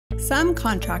Some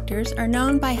contractors are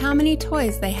known by how many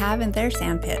toys they have in their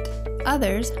sandpit,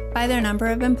 others by their number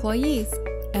of employees.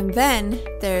 And then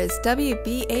there is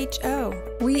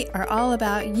WBHO. We are all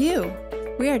about you.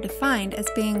 We are defined as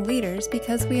being leaders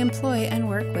because we employ and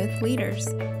work with leaders.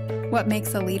 What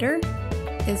makes a leader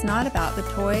is not about the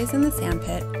toys in the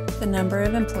sandpit, the number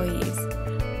of employees.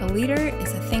 A leader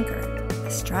is a thinker, a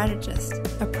strategist,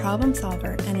 a problem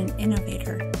solver, and an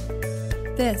innovator.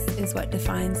 This is what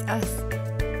defines us.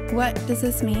 What does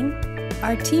this mean?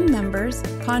 Our team members,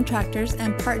 contractors,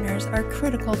 and partners are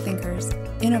critical thinkers,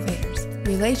 innovators,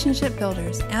 relationship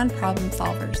builders, and problem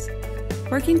solvers.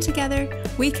 Working together,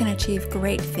 we can achieve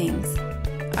great things.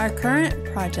 Our current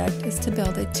project is to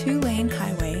build a 2-lane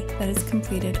highway that is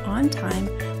completed on time,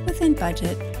 within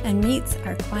budget, and meets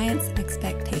our clients'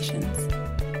 expectations.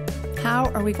 How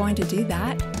are we going to do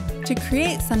that? To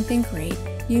create something great,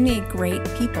 you need great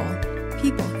people.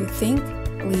 People who think,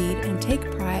 lead, and take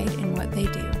pride in what they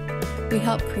do. We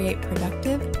help create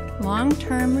productive,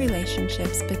 long-term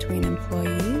relationships between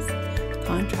employees,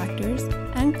 contractors,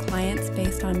 and clients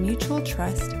based on mutual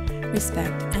trust,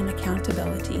 respect, and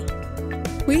accountability.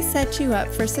 We set you up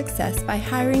for success by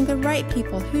hiring the right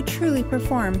people who truly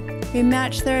perform. We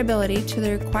match their ability to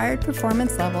the required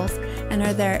performance levels and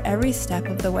are there every step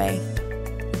of the way.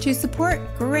 To support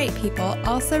great people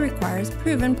also requires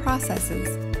proven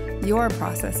processes. Your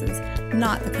processes,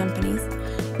 not the company's.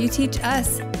 You teach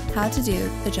us how to do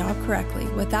the job correctly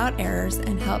without errors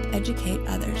and help educate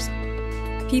others.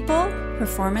 People,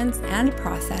 performance, and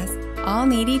process all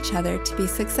need each other to be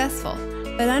successful,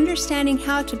 but understanding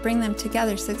how to bring them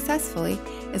together successfully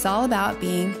is all about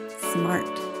being smart.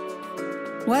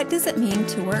 What does it mean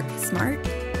to work smart?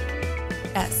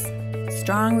 S.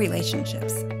 Strong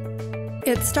relationships.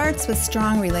 It starts with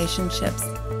strong relationships.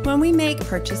 When we make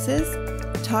purchases,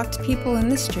 talk to people in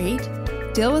the street,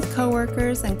 deal with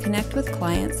coworkers, and connect with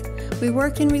clients, we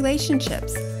work in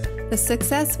relationships. The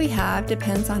success we have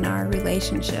depends on our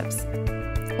relationships.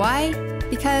 Why?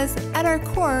 Because at our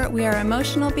core, we are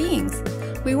emotional beings.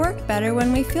 We work better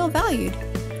when we feel valued.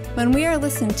 When we are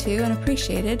listened to and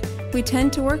appreciated, we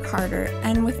tend to work harder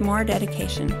and with more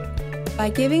dedication. By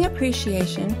giving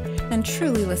appreciation and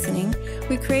truly listening,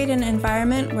 we create an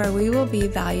environment where we will be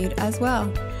valued as well.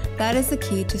 That is the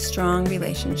key to strong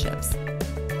relationships.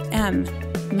 M.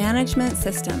 Management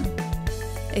system.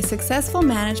 A successful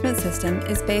management system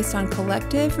is based on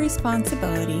collective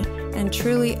responsibility and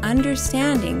truly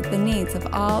understanding the needs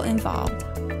of all involved.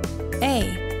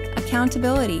 A.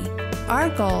 Accountability. Our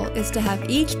goal is to have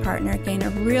each partner gain a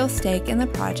real stake in the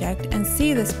project and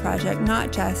see this project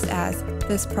not just as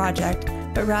this project,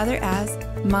 but rather as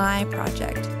my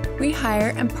project. We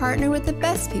hire and partner with the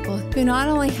best people who not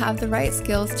only have the right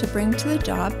skills to bring to the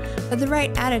job, but the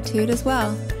right attitude as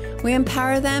well. We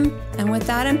empower them, and with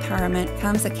that empowerment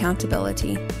comes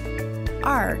accountability.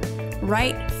 R.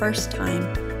 Right first time.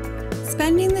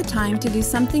 Spending the time to do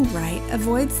something right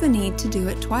avoids the need to do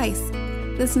it twice.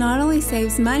 This not only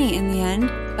saves money in the end,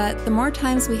 but the more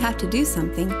times we have to do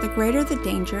something, the greater the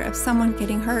danger of someone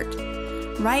getting hurt.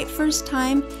 Right first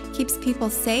time keeps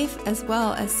people safe as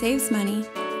well as saves money,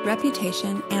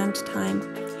 reputation, and time.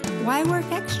 Why work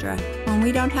extra when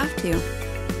we don't have to?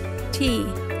 T.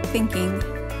 Thinking.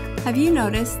 Have you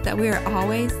noticed that we are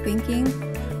always thinking?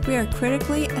 We are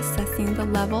critically assessing the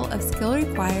level of skill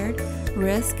required,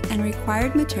 risk, and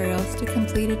required materials to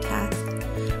complete a task.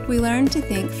 We learn to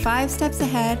think 5 steps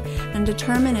ahead and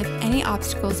determine if any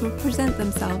obstacles will present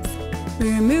themselves.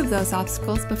 We remove those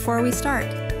obstacles before we start.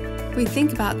 We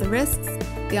think about the risks,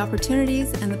 the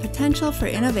opportunities, and the potential for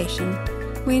innovation.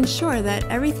 We ensure that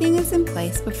everything is in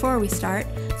place before we start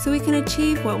so we can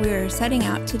achieve what we are setting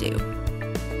out to do.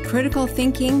 Critical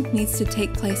thinking needs to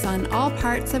take place on all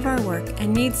parts of our work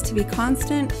and needs to be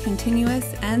constant,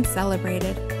 continuous, and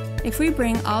celebrated. If we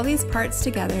bring all these parts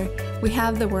together, we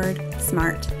have the word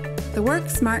SMART. The Work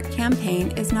Smart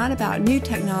campaign is not about new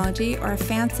technology or a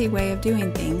fancy way of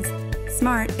doing things.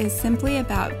 SMART is simply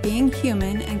about being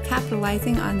human and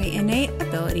capitalizing on the innate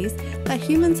abilities that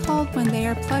humans hold when they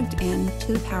are plugged in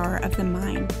to the power of the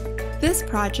mind. This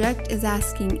project is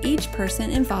asking each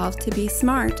person involved to be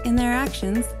smart in their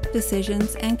actions,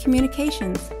 decisions, and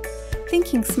communications.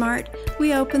 Thinking smart,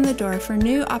 we open the door for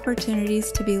new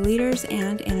opportunities to be leaders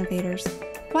and innovators.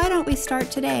 Why don't we start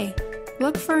today?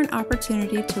 Look for an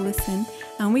opportunity to listen,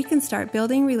 and we can start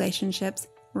building relationships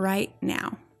right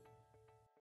now.